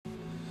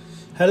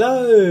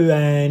Hello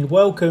and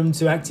welcome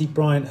to Active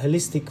Bryant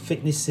Holistic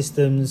Fitness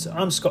Systems.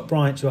 I'm Scott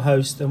Bryant, your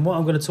host, and what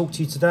I'm going to talk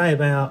to you today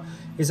about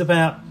is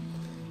about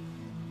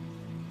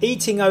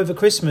eating over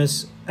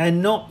Christmas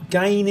and not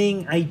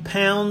gaining a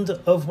pound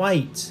of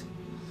weight.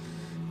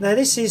 Now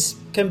this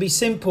can be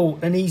simple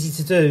and easy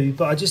to do,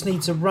 but I just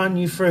need to run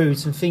you through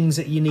some things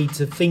that you need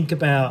to think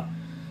about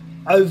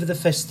over the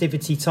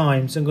festivity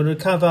times. I'm going to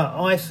cover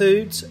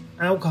iFoods,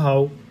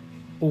 alcohol,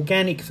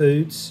 organic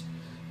foods,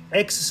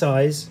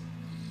 exercise,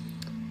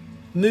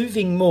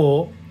 moving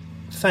more,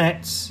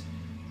 fats,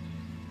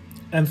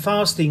 and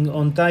fasting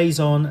on days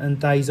on and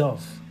days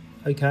off.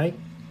 Okay,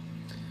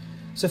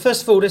 so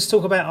first of all, let's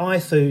talk about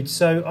iFoods.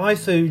 So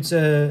iFoods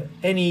are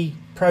any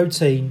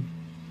protein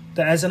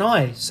that has an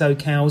eye. So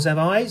cows have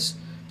eyes,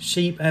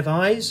 sheep have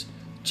eyes,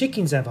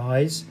 chickens have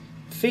eyes,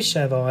 fish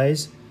have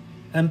eyes,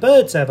 and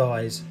birds have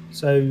eyes.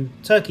 So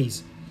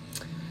turkeys.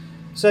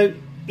 So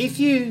if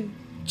you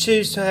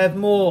choose to have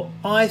more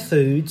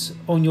iFoods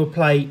on your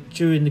plate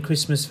during the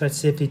Christmas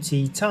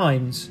festivity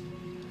times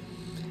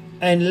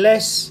and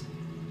less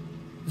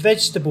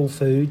vegetable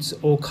foods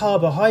or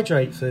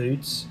carbohydrate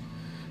foods,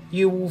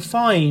 you will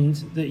find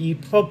that you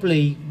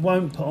probably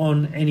won't put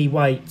on any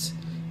weight,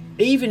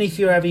 even if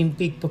you're having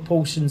big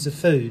proportions of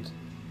food.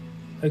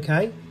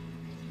 Okay?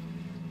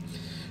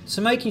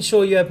 So making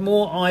sure you have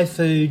more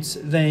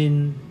iFoods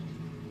than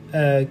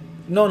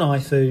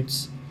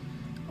non-iFoods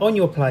on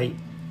your plate,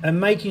 and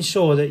making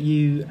sure that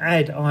you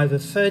add either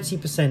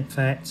 30%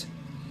 fat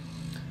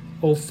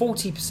or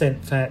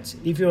 40% fat.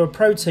 If you're a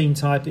protein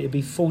type, it'll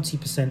be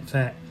 40%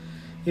 fat.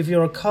 If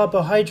you're a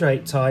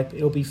carbohydrate type,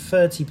 it'll be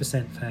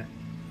 30% fat.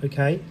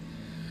 Okay?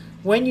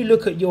 When you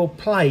look at your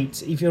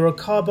plate, if you're a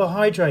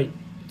carbohydrate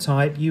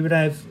type, you would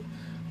have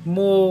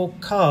more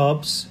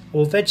carbs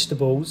or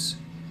vegetables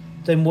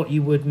than what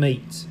you would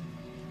meat.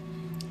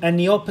 And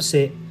the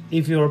opposite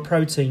if you're a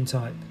protein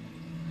type.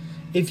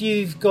 If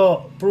you've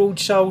got broad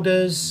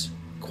shoulders,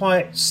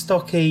 quite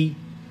stocky,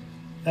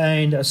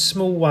 and a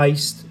small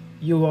waist,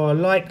 you are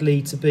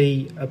likely to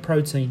be a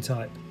protein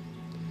type.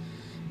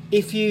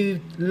 If you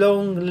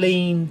long,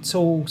 lean,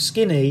 tall,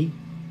 skinny,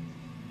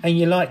 and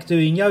you like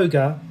doing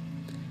yoga,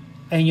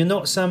 and you're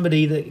not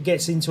somebody that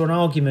gets into an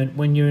argument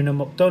when you're in a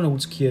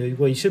McDonald's queue,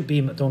 well, you shouldn't be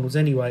in McDonald's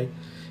anyway,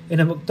 in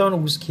a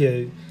McDonald's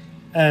queue,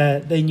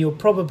 then you're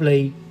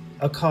probably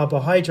a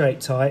carbohydrate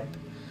type.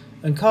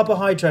 And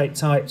carbohydrate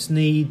types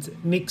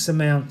need mixed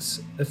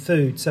amounts of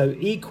food. So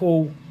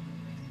equal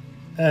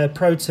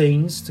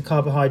proteins to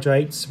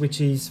carbohydrates,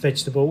 which is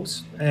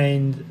vegetables,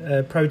 and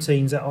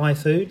proteins are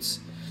iFoods.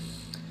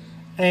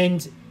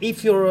 And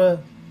if you're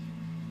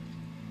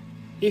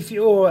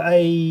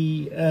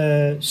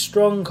a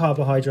strong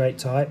carbohydrate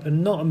type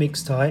and not a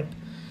mixed type,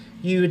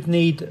 you would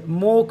need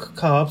more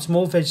carbs,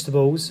 more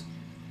vegetables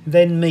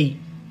than meat,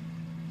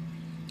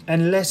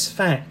 and less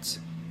fat.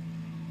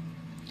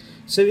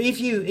 So if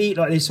you eat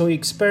like this or you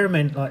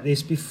experiment like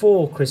this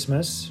before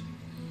Christmas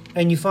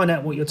and you find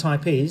out what your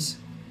type is,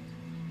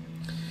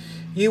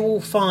 you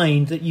will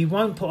find that you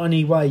won't put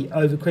any weight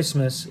over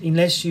Christmas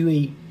unless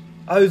you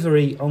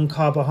overeat on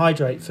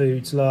carbohydrate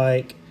foods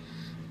like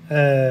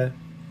bread,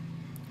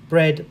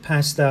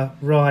 pasta,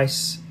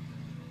 rice,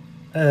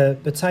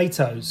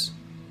 potatoes.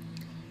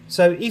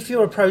 So if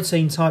you're a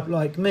protein type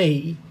like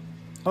me,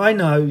 I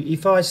know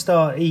if I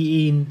start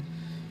eating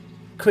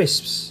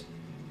crisps,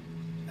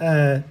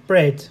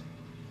 bread,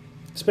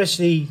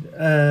 especially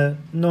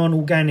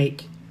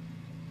non-organic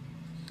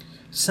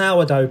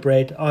sourdough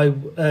bread,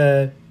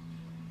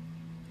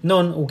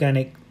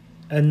 non-organic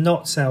and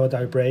not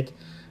sourdough bread,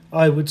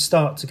 I would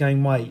start to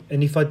gain weight.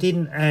 And if I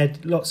didn't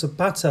add lots of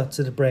butter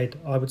to the bread,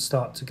 I would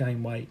start to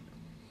gain weight.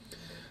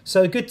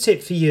 So a good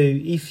tip for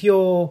you, if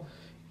you're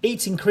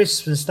eating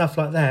crisps and stuff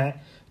like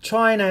that,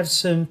 try and have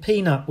some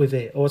peanut with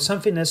it or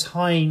something that's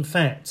high in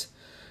fat,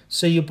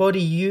 so your body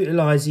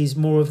utilises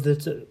more of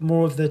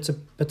the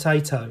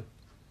potato.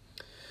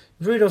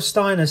 Rudolf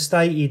Steiner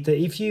stated that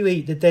if you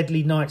eat the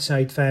deadly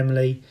nightshade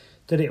family,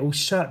 that it will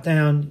shut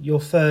down your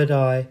third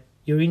eye,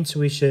 your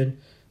intuition,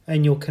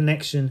 and your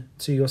connection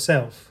to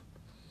yourself.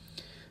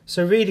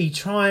 So really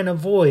try and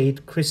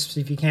avoid crisps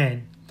if you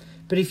can.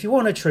 But if you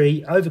want a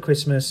treat over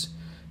Christmas,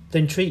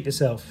 then treat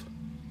yourself.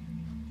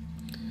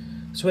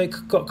 So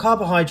we've got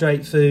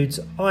carbohydrate foods,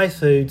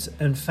 iFoods,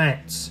 and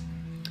fats.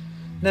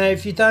 Now,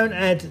 if you don't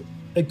add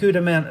a good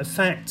amount of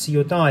fat to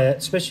your diet,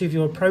 especially if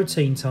you're a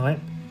protein type,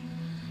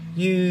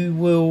 you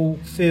will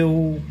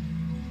feel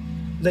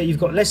that you've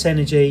got less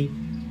energy,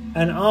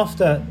 and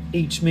after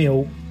each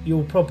meal,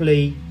 you'll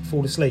probably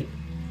fall asleep.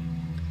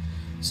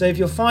 So if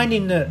you're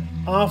finding that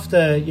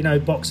after,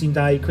 Boxing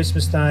Day,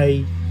 Christmas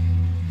Day,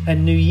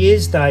 and New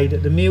Year's Day,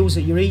 that the meals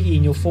that you're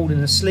eating you're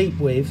falling asleep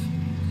with,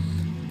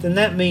 then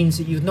that means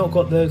that you've not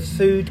got the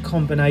food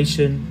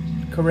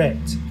combination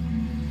correct.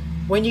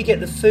 When you get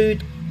the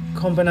food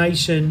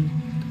combination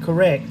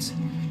correct,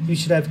 you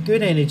should have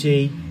good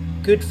energy,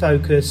 good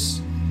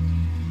focus,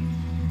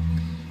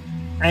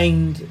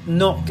 and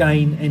not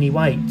gain any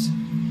weight.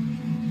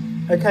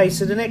 Okay,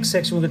 so the next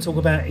section we're going to talk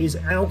about is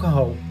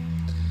alcohol.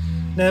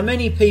 Now,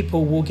 many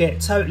people will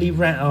get totally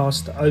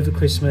rat-arsed over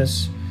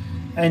Christmas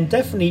and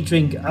definitely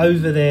drink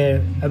over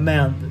their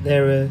amount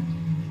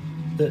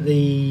that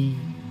the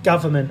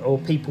government or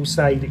people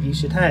say that you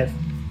should have,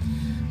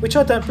 which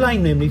I don't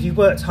blame them. If you've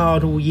worked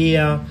hard all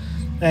year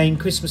and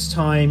Christmas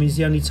time is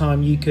the only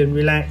time you can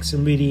relax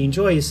and really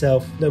enjoy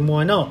yourself, then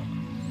why not?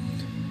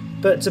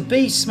 But to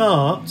be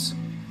smart,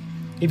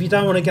 if you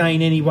don't want to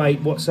gain any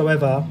weight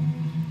whatsoever,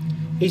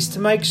 is to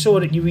make sure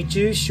that you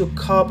reduce your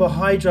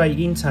carbohydrate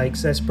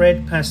intakes, that's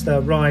bread,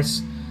 pasta,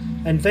 rice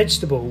and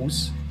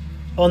vegetables,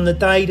 on the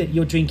day that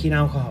you're drinking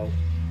alcohol.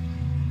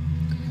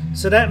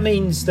 So that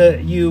means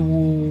that you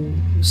will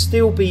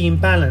still be in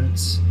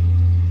balance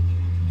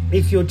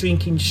if you're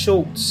drinking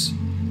shorts,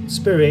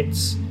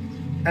 spirits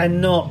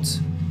and not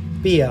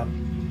beer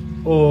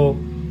or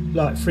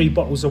like 3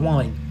 bottles of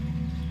wine.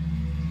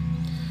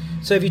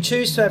 So if you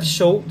choose to have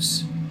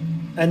shorts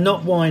and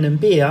not wine and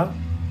beer,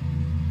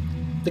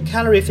 the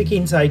calorific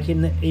intake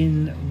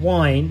in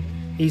wine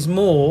is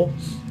more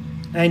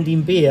and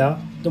in beer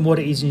than what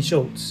it is in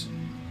shorts.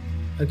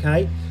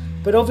 Okay?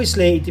 But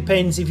obviously it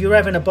depends. If you're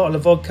having a bottle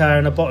of vodka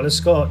and a bottle of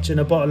scotch and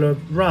a bottle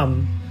of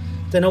rum,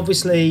 then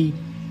obviously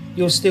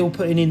you're still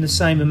putting in the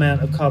same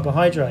amount of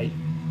carbohydrate.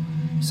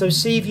 So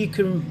see if you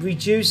can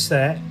reduce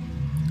that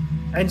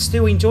and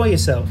still enjoy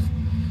yourself.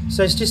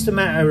 So it's just a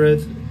matter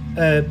of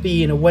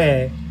being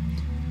aware.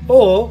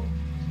 Or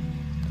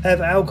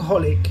have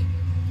alcoholic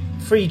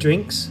free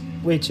drinks,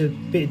 which are a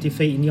bit of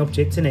defeating the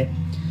object, isn't it?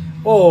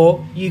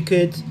 Or you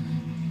could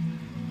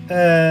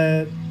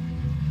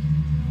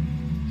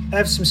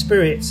have some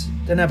spirits,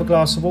 then have a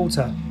glass of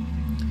water.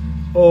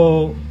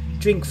 Or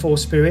drink 4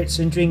 spirits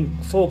and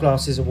drink 4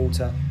 glasses of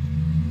water.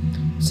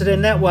 So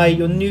then that way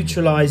you're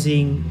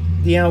neutralising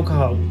the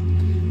alcohol.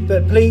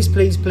 But please,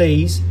 please,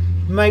 please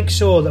make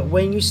sure that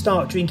when you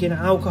start drinking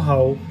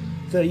alcohol,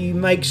 that you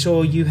make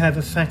sure you have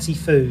a fatty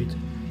food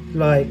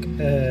like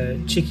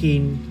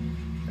chicken,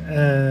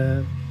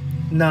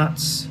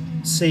 nuts,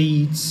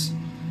 seeds,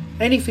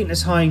 anything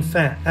that's high in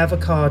fat,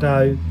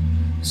 avocado.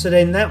 So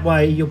then that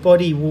way your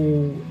body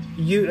will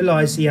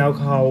utilise the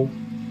alcohol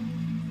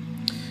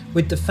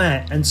with the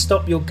fat and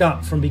stop your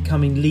gut from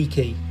becoming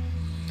leaky.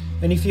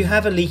 And if you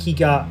have a leaky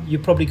gut,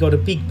 you've probably got a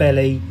big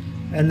belly,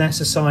 and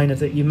that's a sign of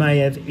that you may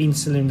have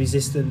insulin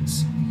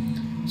resistance.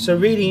 So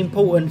really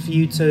important for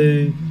you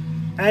to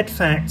add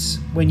fats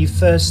when you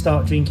first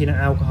start drinking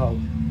alcohol,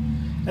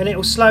 and it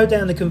will slow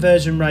down the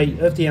conversion rate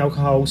of the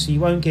alcohol, so you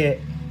won't get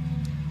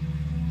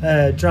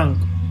drunk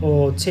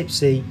or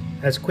tipsy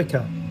as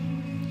quicker.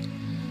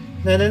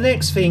 Now the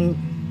next thing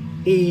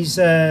is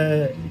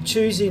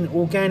choosing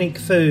organic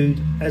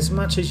food as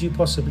much as you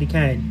possibly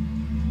can.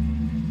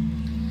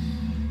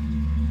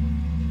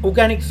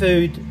 Organic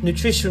food,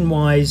 nutrition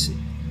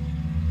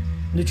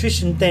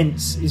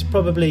dense, is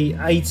probably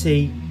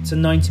 80 to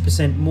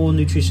 90% more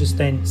nutritious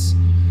dense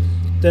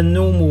than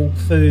normal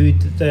food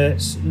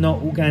that's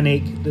not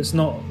organic, that's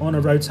not on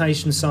a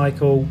rotation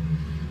cycle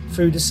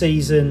through the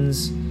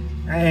seasons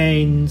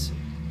and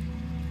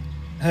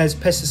has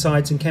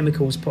pesticides and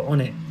chemicals put on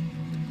it.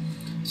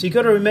 So you've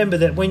got to remember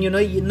that when you're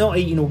not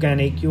eating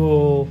organic,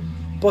 your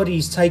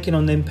body's taking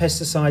on them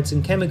pesticides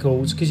and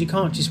chemicals because you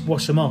can't just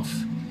wash them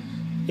off.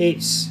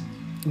 It's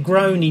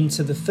grown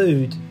into the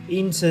food,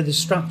 into the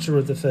structure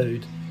of the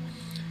food.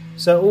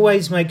 So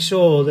always make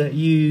sure that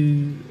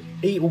you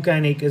eat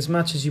organic as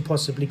much as you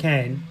possibly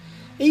can.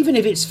 Even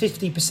if it's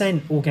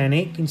 50%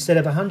 organic instead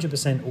of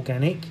 100%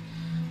 organic,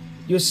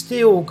 you're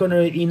still going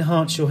to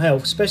enhance your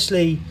health,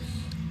 especially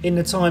in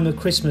the time of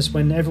Christmas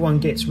when everyone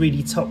gets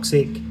really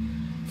toxic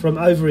from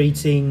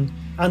overeating,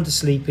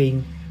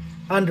 undersleeping,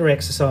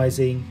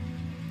 under-exercising,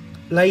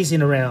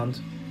 lazing around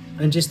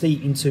and just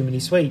eating too many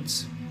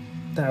sweets.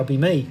 That'll be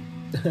me.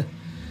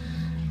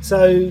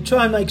 So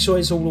try and make sure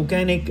it's all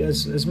organic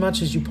as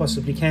much as you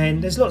possibly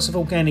can. There's lots of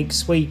organic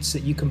sweets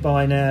that you can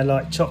buy now,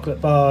 like chocolate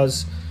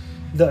bars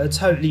that are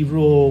totally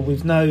raw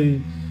with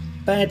no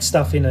bad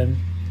stuff in them.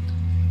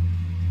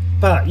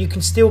 But you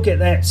can still get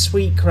that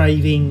sweet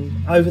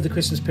craving over the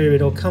Christmas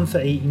period, or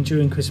comfort eating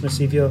during Christmas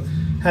if you're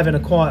having a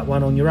quiet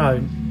one on your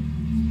own.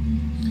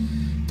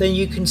 Then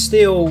you can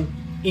still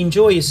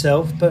enjoy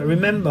yourself, but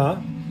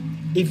remember,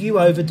 if you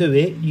overdo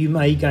it, you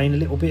may gain a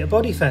little bit of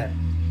body fat,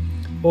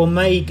 or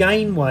may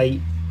gain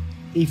weight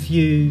if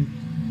you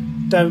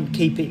don't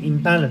keep it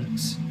in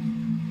balance.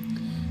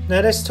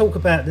 Now let's talk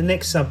about the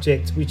next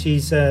subject, which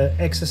is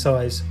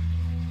exercise.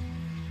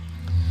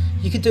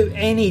 You could do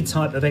any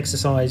type of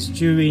exercise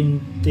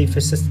during the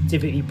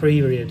festivity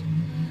period.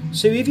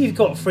 So if you've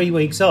got 3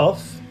 weeks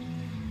off,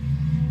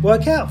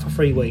 work out for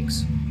 3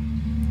 weeks.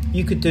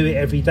 You could do it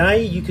every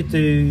day. You could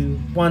do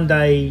one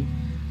day,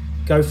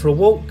 go for a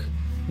walk.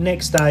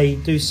 Next day,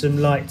 do some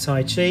light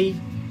Tai Chi.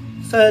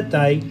 Third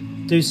day,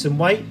 do some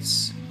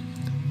weights.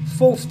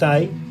 Fourth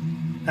day,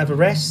 have a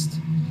rest.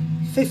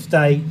 Fifth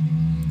day,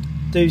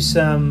 do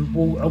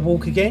a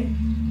walk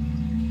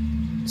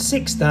again.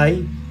 Sixth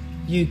day,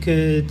 you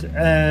could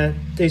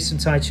do some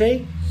Tai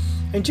Chi,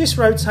 and just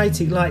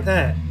rotate it like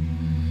that.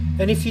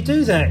 And if you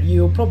do that,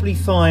 you'll probably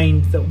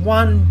find that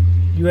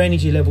 1 your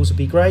energy levels will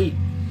be great.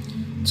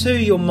 2,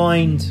 your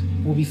mind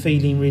will be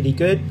feeling really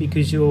good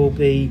because you'll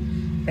be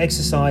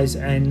exercise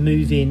and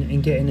moving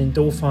and getting an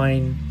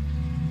endorphin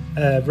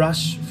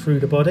rush through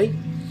the body,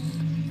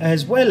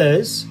 as well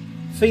as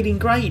feeling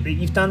great that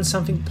you've done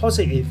something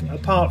positive,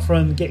 apart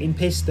from getting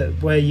pissed at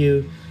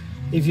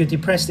if you're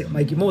depressed, it'll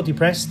make you more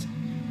depressed.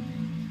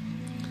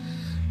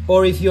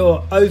 Or if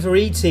you're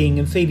overeating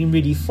and feeling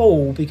really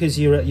full because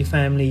you're at your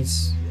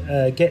family's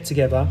get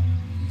together,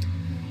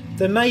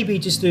 then maybe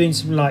just doing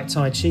some light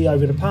Tai Chi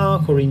over the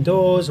park or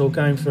indoors, or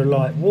going for a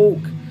light walk,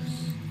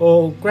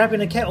 or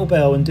grabbing a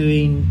kettlebell and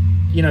doing,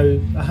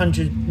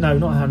 20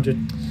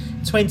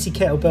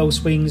 kettlebell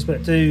swings,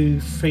 but do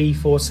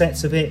 3-4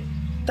 sets of it.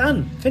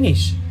 Done,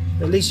 finish.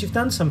 At least you've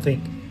done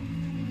something.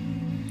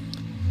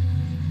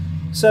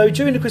 So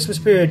during the Christmas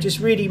period, just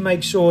really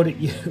make sure that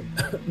you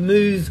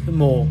move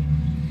more.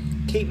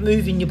 Keep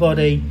moving your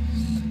body,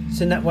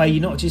 so in that way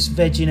you're not just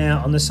vegging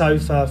out on the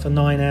sofa for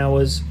 9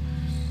 hours,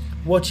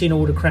 watching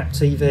all the crap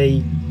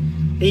TV,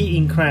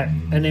 eating crap,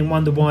 and then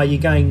wonder why you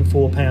gain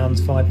 4 pounds,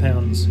 5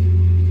 pounds.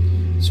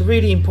 It's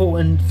really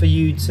important for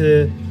you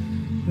to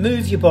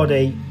move your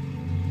body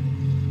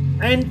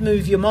and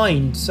move your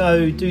mind.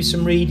 So do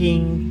some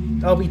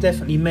reading. I'll be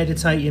definitely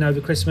meditating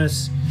over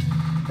Christmas,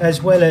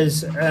 as well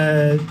as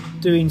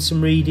doing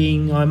some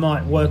reading. I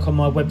might work on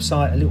my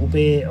website a little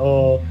bit,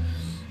 or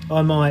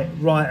I might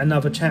write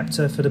another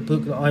chapter for the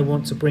book that I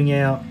want to bring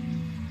out.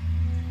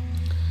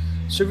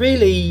 So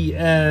really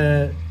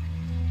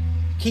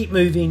keep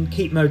moving,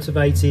 keep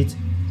motivated.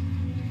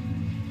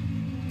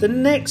 The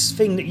next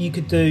thing that you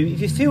could do, if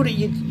you feel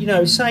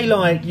that say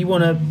like you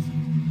want to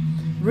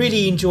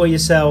really enjoy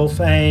yourself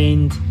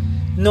and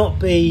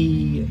not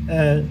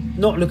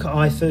look at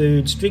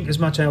iFoods, drink as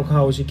much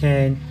alcohol as you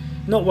can,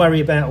 not worry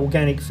about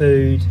organic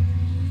food,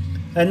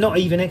 and not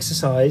even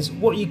exercise,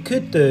 what you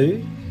could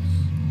do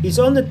is,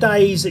 on the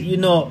days that you're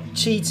not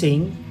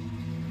cheating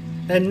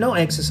and not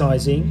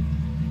exercising,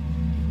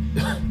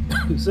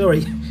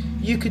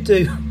 you could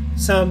do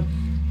some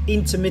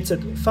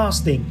intermittent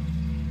fasting.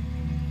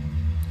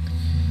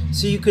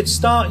 So you could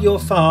start your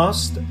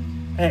fast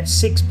at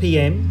 6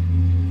 p.m.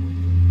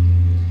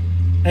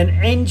 and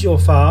end your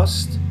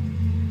fast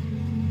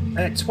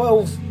at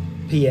 12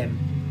 p.m.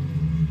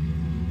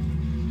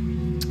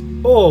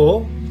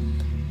 Or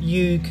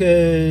you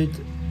could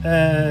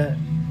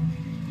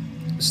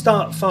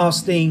start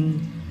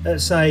fasting at,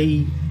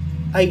 say,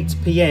 8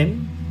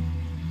 p.m.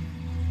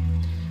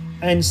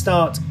 and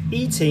start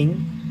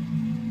eating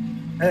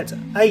at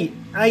 8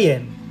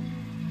 a.m.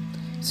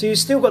 So you've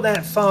still got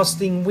that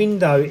fasting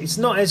window. It's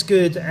not as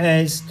good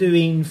as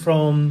doing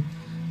from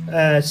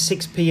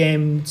 6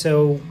 p.m.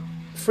 till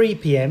 3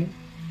 p.m,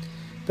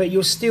 but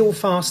you're still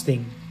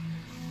fasting,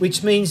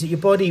 which means that your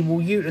body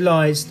will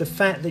utilise the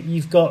fat that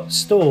you've got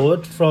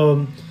stored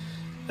from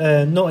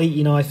not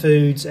eating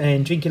iFoods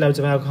and drinking loads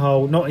of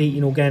alcohol, not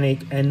eating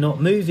organic and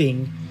not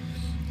moving,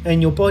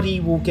 and your body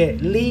will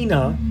get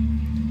leaner,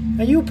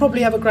 and you'll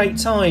probably have a great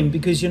time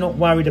because you're not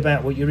worried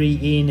about what you're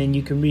eating, and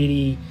you can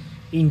really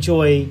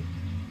enjoy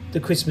the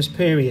Christmas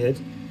period.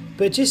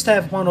 But just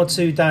have 1 or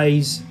 2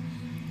 days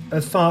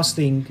of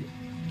fasting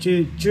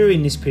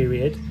during this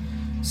period,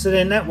 so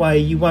then that way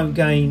you won't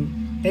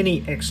gain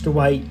any extra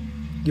weight.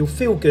 You'll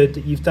feel good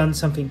that you've done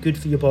something good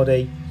for your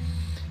body,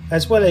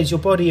 as well as your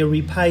body will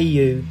repay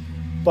you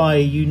by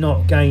you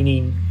not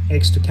gaining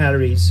extra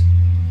calories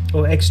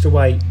or extra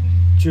weight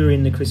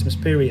during the Christmas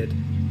period.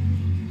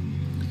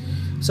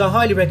 So I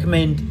highly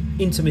recommend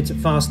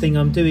intermittent fasting.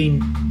 I'm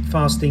doing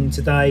fasting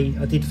today.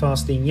 I did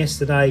fasting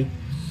yesterday,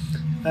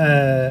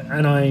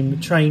 and I'm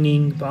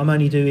training, but I'm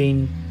only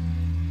doing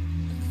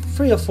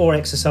 3 or 4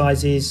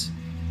 exercises,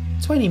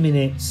 20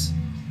 minutes.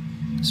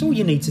 That's all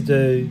you need to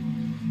do.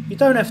 You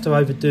don't have to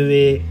overdo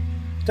it.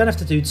 You don't have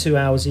to do 2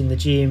 hours in the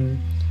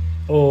gym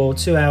or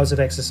 2 hours of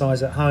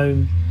exercise at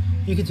home.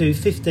 You could do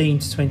 15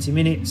 to 20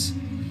 minutes,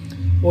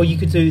 or you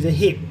could do the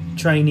HIIT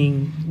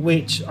training,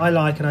 which I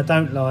like and I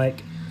don't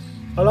like.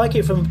 I like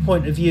it from a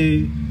point of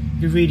view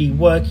you're really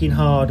working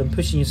hard and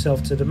pushing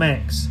yourself to the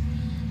max.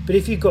 But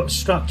if you've got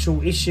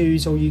structural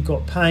issues, or you've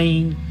got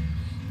pain,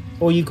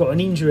 or you've got an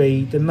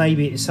injury, then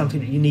maybe it's something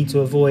that you need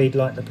to avoid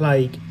like the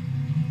plague.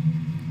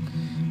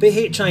 But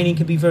HIIT training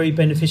can be very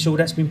beneficial.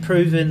 That's been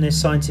proven. There's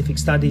scientific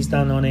studies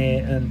done on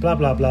it and blah,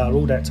 blah, blah,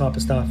 all that type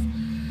of stuff.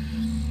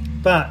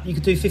 But you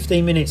could do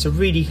 15 minutes of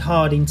really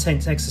hard,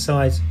 intense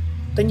exercise.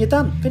 Then you're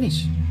done.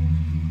 Finish.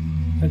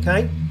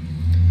 Okay?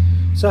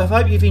 So I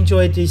hope you've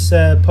enjoyed this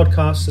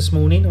podcast this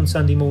morning, on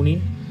Sunday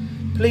morning.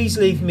 Please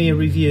leave me a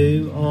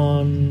review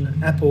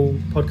on Apple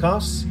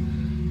Podcasts.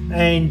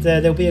 And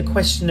there'll be a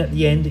question at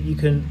the end that you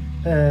can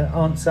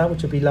answer,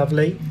 which will be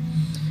lovely.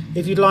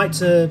 If you'd like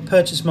to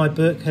purchase my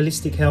book,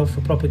 Holistic Health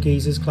for Proper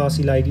Geezers,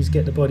 Classy Ladies,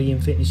 Get the Body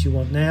and Fitness You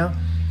Want Now,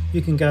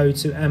 you can go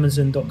to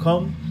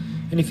Amazon.com.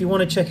 And if you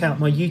want to check out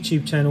my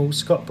YouTube channel,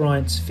 Scott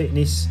Bryant's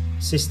Fitness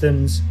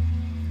Systems,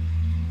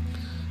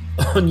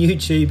 on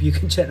YouTube, you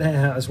can check that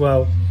out as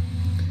well.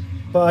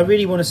 But I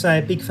really want to say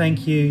a big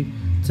thank you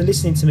to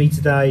listening to me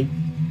today.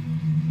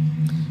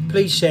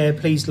 please share,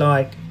 please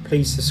like,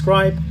 please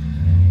subscribe.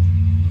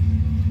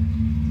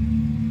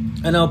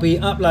 And I'll be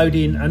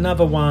uploading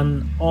another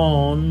one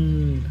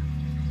on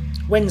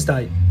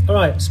Wednesday. All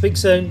right, speak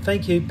soon.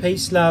 Thank you.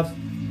 Peace, love,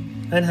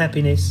 and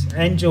happiness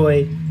and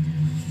joy.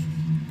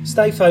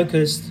 Stay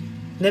focused.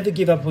 Never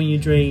give up on your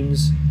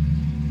dreams.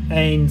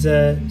 And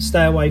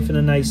stay away from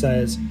the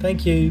naysayers.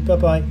 Thank you.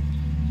 Bye-bye.